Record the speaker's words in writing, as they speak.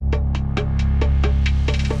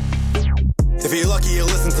If you're lucky, you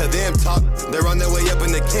listen to them talk. They're on their way up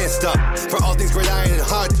and they can't stop. For all things gridiron and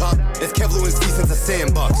hard top, it's Kev Lewis since the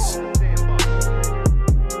Sandbox.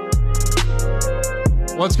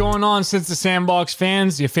 What's going on, Since the Sandbox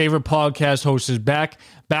fans? Your favorite podcast host is back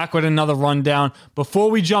with another rundown.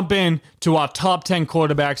 Before we jump in to our top 10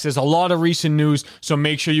 quarterbacks, there's a lot of recent news, so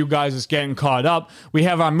make sure you guys is getting caught up. We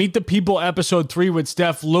have our Meet the People episode 3 with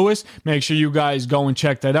Steph Lewis. Make sure you guys go and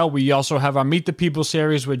check that out. We also have our Meet the People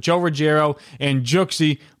series with Joe Ruggiero and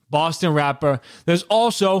Juxie, Boston rapper. There's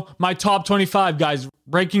also my top 25 guys,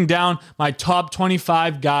 breaking down my top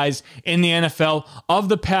 25 guys in the NFL of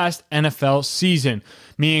the past NFL season.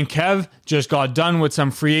 Me and Kev just got done with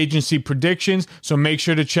some free agency predictions, so make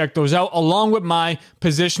sure to check those out, along with my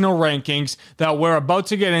positional rankings that we're about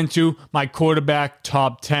to get into, my quarterback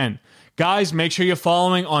top 10. Guys, make sure you're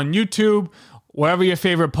following on YouTube, wherever your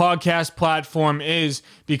favorite podcast platform is,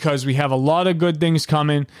 because we have a lot of good things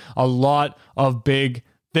coming, a lot of big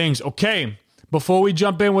things. Okay, before we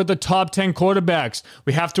jump in with the top 10 quarterbacks,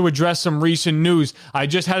 we have to address some recent news. I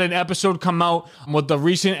just had an episode come out with the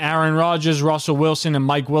recent Aaron Rodgers, Russell Wilson, and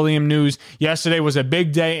Mike Williams news. Yesterday was a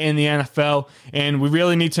big day in the NFL, and we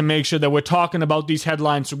really need to make sure that we're talking about these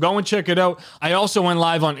headlines. So go and check it out. I also went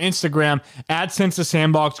live on Instagram at Since the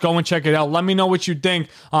Sandbox. Go and check it out. Let me know what you think,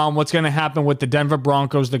 what's going to happen with the Denver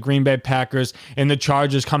Broncos, the Green Bay Packers, and the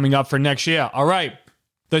Chargers coming up for next year. All right,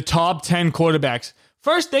 the top 10 quarterbacks.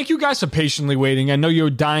 First, thank you guys for patiently waiting. I know you're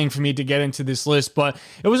dying for me to get into this list, but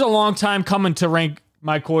it was a long time coming to rank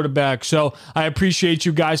my quarterback, so I appreciate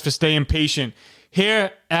you guys for staying patient. Here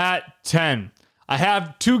at 10, I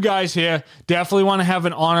have two guys here. Definitely want to have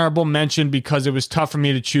an honorable mention because it was tough for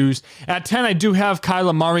me to choose. At 10, I do have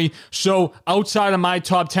Kyler Murray, so outside of my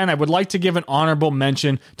top 10, I would like to give an honorable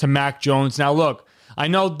mention to Mac Jones. Now, look, I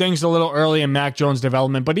know things are a little early in Mac Jones'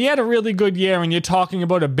 development, but he had a really good year, and you're talking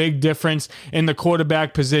about a big difference in the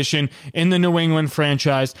quarterback position in the New England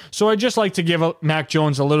franchise. So I'd just like to give Mac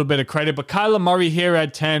Jones a little bit of credit. But Kyler Murray here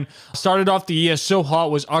at 10 started off the year so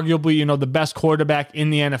hot, was arguably, the best quarterback in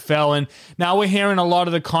the NFL. And now we're hearing a lot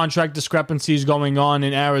of the contract discrepancies going on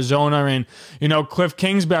in Arizona. And, Cliff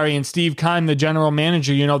Kingsbury and Steve Keim, the general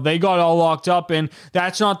manager, they got all locked up. And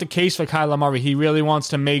that's not the case for Kyler Murray. He really wants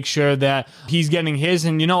to make sure that he's getting his,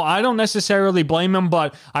 and I don't necessarily blame him,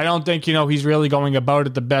 but I don't think he's really going about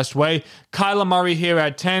it the best way. Kyler Murray here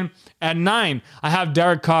at 10. At 9, I have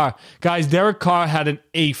Derek Carr. Guys, Derek Carr had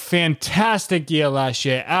a fantastic year last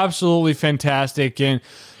year, absolutely fantastic. And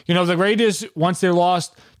the Raiders, once they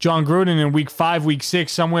lost John Gruden in week 5, week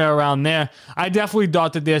 6, somewhere around there, I definitely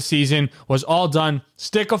thought that their season was all done.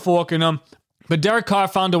 Stick a fork in them. But Derek Carr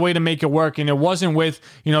found a way to make it work, and it wasn't with,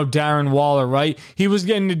 Darren Waller, right? He was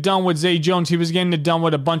getting it done with Zay Jones. He was getting it done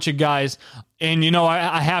with a bunch of guys. And,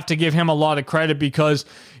 I have to give him a lot of credit because,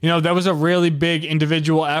 that was a really big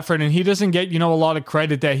individual effort, and he doesn't get, a lot of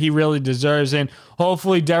credit that he really deserves. And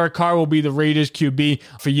hopefully Derek Carr will be the Raiders QB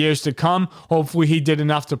for years to come. Hopefully he did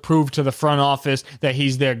enough to prove to the front office that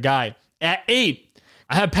he's their guy. At 8,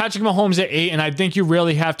 I have Patrick Mahomes at 8, and I think you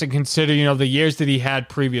really have to consider, the years that he had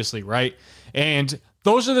previously, right? And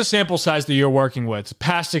those are the sample size that you're working with,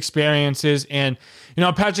 past experiences. And,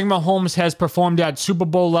 Patrick Mahomes has performed at Super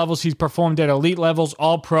Bowl levels. He's performed at elite levels,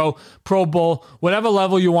 all pro, Pro Bowl, whatever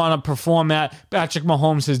level you want to perform at, Patrick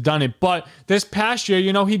Mahomes has done it. But this past year,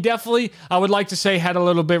 he definitely, I would like to say, had a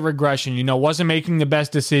little bit regression, wasn't making the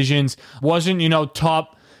best decisions, wasn't,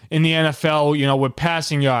 top in the NFL, with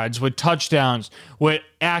passing yards, with touchdowns, with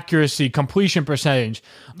accuracy, completion percentage.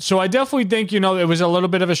 So I definitely think, it was a little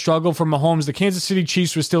bit of a struggle for Mahomes. The Kansas City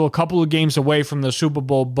Chiefs were still a couple of games away from the Super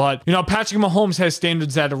Bowl, but, Patrick Mahomes has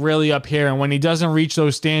standards that are really up here, and when he doesn't reach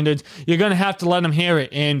those standards, you're going to have to let him hear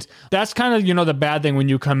it. And that's kind of, the bad thing when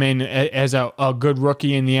you come in as a good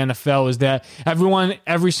rookie in the NFL is that everyone,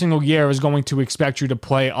 every single year is going to expect you to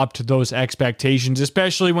play up to those expectations,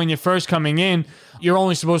 especially when you're first coming in. You're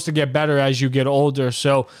only supposed to get better as you get older.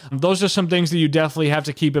 So those are some things that you definitely have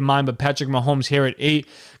to keep in mind. But Patrick Mahomes here at 8.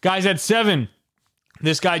 Guys, at 7,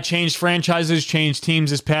 this guy changed franchises, changed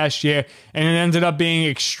teams this past year, and it ended up being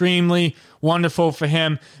extremely wonderful for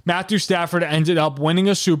him. Matthew Stafford ended up winning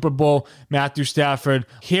a Super Bowl. Matthew Stafford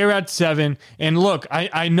here at 7. And look,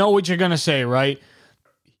 I know what you're going to say, right?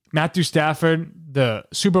 Matthew Stafford, the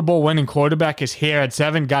Super Bowl winning quarterback, is here at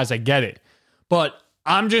 7. Guys, I get it. But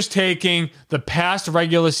I'm just taking the past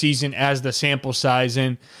regular season as the sample size.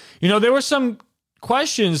 And, there were some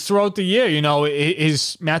questions throughout the year.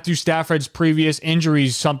 Is Matthew Stafford's previous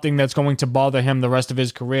injuries something that's going to bother him the rest of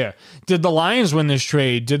his career? Did the Lions win this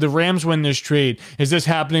trade? Did the Rams win this trade? Is this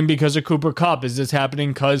happening because of Cooper Kupp? Is this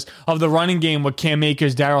happening because of the running game with Cam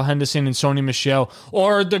Akers, Darrell Henderson, and Sony Michel?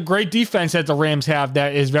 Or the great defense that the Rams have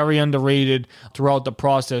that is very underrated throughout the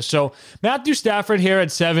process? So Matthew Stafford here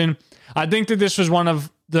at 7, I think that this was one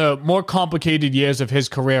of the more complicated years of his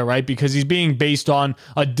career, right? Because he's being based on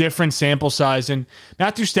a different sample size. And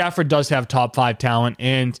Matthew Stafford does have top 5 talent.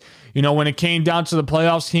 And, when it came down to the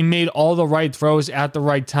playoffs, he made all the right throws at the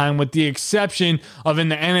right time, with the exception of in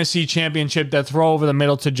the NFC Championship, that throw over the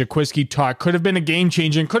middle to Jaquiski Tartt. Could have been a game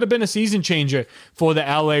changer and could have been a season changer for the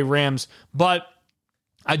LA Rams. But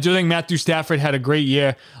I do think Matthew Stafford had a great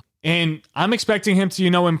year. And I'm expecting him to,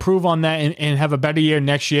 improve on that and have a better year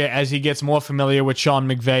next year as he gets more familiar with Sean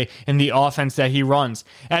McVay and the offense that he runs.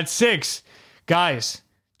 At 6, guys,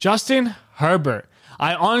 Justin Herbert.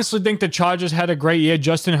 I honestly think the Chargers had a great year.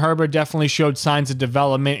 Justin Herbert definitely showed signs of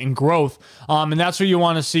development and growth. And that's what you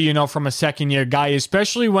want to see, from a second-year guy,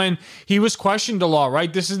 especially when he was questioned a lot,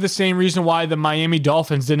 right? This is the same reason why the Miami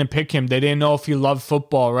Dolphins didn't pick him. They didn't know if he loved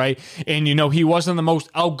football, right? And, he wasn't the most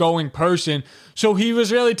outgoing person. So he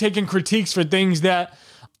was really taking critiques for things that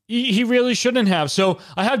he really shouldn't have. So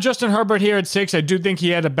I have Justin Herbert here at 6. I do think he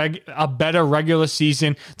had a better regular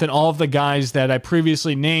season than all of the guys that I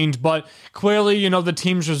previously named. But clearly, the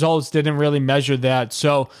team's results didn't really measure that.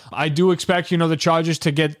 So I do expect, the Chargers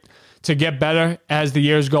to get better as the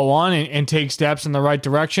years go on and take steps in the right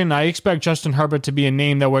direction. I expect Justin Herbert to be a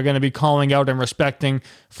name that we're going to be calling out and respecting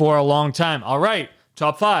for a long time. All right,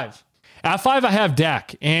 top 5. At 5, I have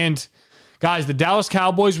Dak. And guys, the Dallas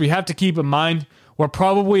Cowboys, we have to keep in mind, we're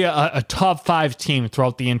probably a top 5 team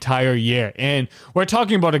throughout the entire year. And we're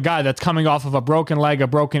talking about a guy that's coming off of a broken leg, a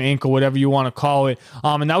broken ankle, whatever you want to call it.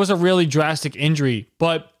 And that was a really drastic injury.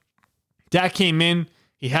 But Dak came in.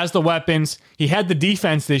 He has the weapons. He had the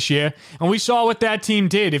defense this year. And we saw what that team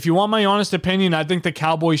did. If you want my honest opinion, I think the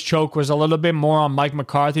Cowboys' choke was a little bit more on Mike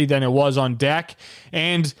McCarthy than it was on Dak.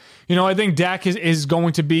 And, I think Dak is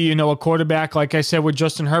going to be, a quarterback, like I said, with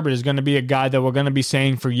Justin Herbert, is going to be a guy that we're going to be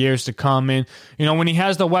saying for years to come. And, when he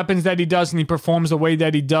has the weapons that he does and he performs the way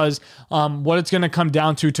that he does, what it's going to come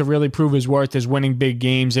down to really prove his worth is winning big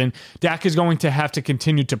games. And Dak is going to have to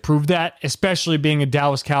continue to prove that, especially being a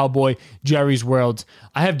Dallas Cowboy, Jerry's World.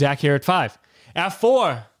 I have Dak here at 5. At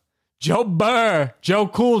 4, Joe Burrow,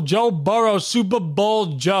 Joe Burrow, Super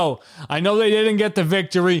Bowl Joe. I know they didn't get the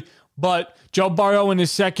victory, but Joe Burrow in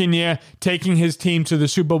his second year taking his team to the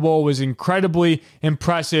Super Bowl was incredibly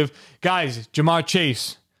impressive. Guys, Jamar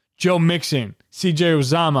Chase, Joe Mixon, CJ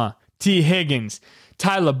Uzomah, T. Higgins,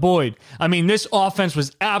 Tyler Boyd. I mean, this offense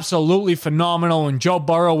was absolutely phenomenal, and Joe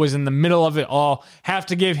Burrow was in the middle of it all. Have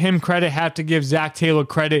to give him credit, have to give Zach Taylor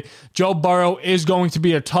credit. Joe Burrow is going to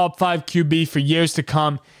be a top 5 QB for years to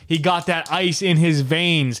come. He got that ice in his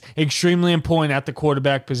veins. Extremely important at the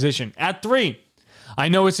quarterback position. At 3, I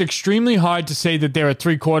know it's extremely hard to say that there are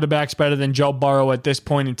 3 quarterbacks better than Joe Burrow at this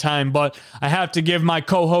point in time, but I have to give my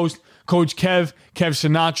co-host, Coach Kev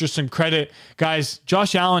Sinatra, some credit. Guys,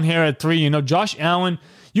 Josh Allen here at 3. Josh Allen,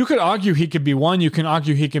 you could argue he could be 1. You can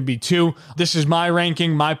argue he could be 2. This is my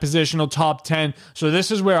ranking, my positional top 10. So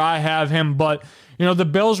this is where I have him. But, the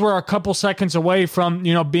Bills were a couple seconds away from,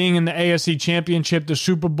 being in the AFC Championship, the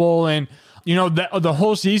Super Bowl, and the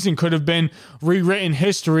whole season could have been rewritten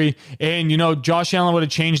history, and Josh Allen would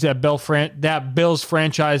have changed that Bills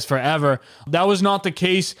franchise forever. That was not the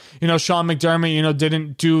case. Sean McDermott,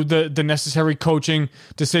 didn't do the necessary coaching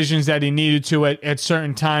decisions that he needed to at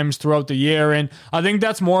certain times throughout the year, and I think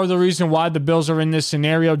that's more of the reason why the Bills are in this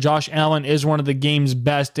scenario. Josh Allen is one of the game's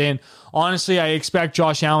best, and honestly, I expect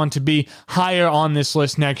Josh Allen to be higher on this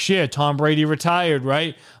list next year. Tom Brady retired,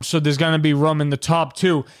 right? So there's going to be room in the top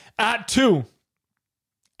 2. At 2,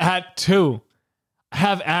 I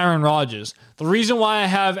have Aaron Rodgers. The reason why I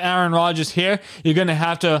have Aaron Rodgers here, you're going to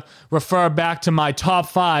have to refer back to my top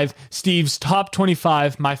 5, Steve's top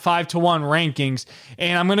 25, my 5-to-1 rankings,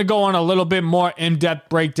 and I'm going to go on a little bit more in-depth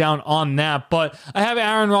breakdown on that, but I have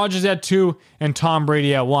Aaron Rodgers at 2 and Tom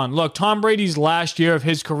Brady at 1. Look, Tom Brady's last year of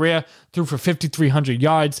his career threw for 5,300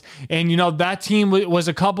 yards, and that team was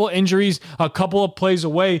a couple injuries, a couple of plays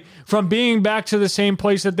away from being back to the same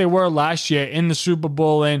place that they were last year in the Super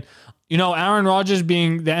Bowl, and Aaron Rodgers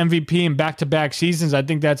being the MVP in back-to-back seasons, I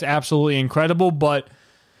think that's absolutely incredible. But,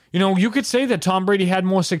 you could say that Tom Brady had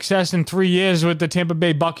more success in 3 years with the Tampa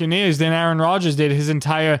Bay Buccaneers than Aaron Rodgers did his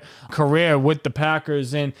entire career with the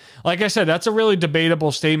Packers. And like I said, that's a really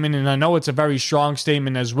debatable statement, and I know it's a very strong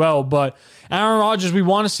statement as well. But Aaron Rodgers, we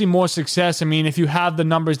want to see more success. I mean, if you have the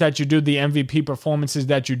numbers that you do, the MVP performances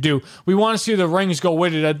that you do, we want to see the rings go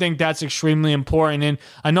with it. I think that's extremely important. And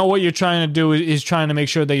I know what you're trying to do is trying to make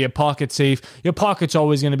sure that your pocket's safe. Your pocket's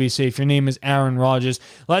always going to be safe. Your name is Aaron Rodgers.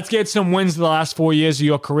 Let's get some wins the last 4 years of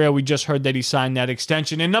your career. We just heard that he signed that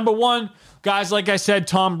extension. And number one, guys, like I said,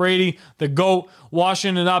 Tom Brady, the GOAT,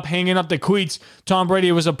 washing it up, hanging up the cleats. Tom Brady,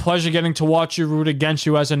 it was a pleasure getting to watch you, root against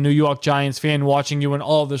you as a New York Giants fan, watching you in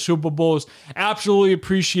all of the Super Bowls. Absolutely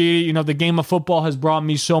appreciate it. The game of football has brought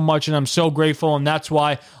me so much, and I'm so grateful, and that's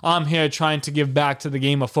why I'm here trying to give back to the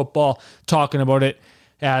game of football, talking about it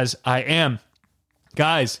as I am.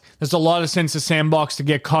 Guys, there's a lot of Since the Sandbox to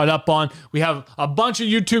get caught up on. We have a bunch of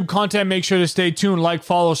YouTube content. Make sure to stay tuned, like,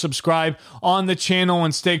 follow, subscribe on the channel,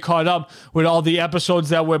 and stay caught up with all the episodes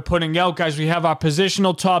that we're putting out. Guys, we have our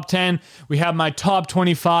positional top 10. We have my top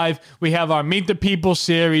 25. We have our Meet the People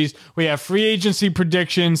series. We have free agency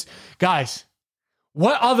predictions. Guys,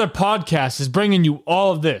 what other podcast is bringing you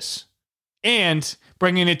all of this and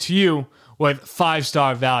bringing it to you with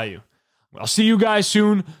 5-star value? I'll see you guys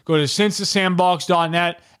soon. Go to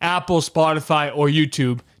sincethesandbox.net, Apple, Spotify, or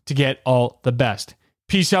YouTube to get all the best.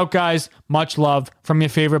 Peace out, guys. Much love from your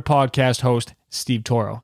favorite podcast host, Steve Toro.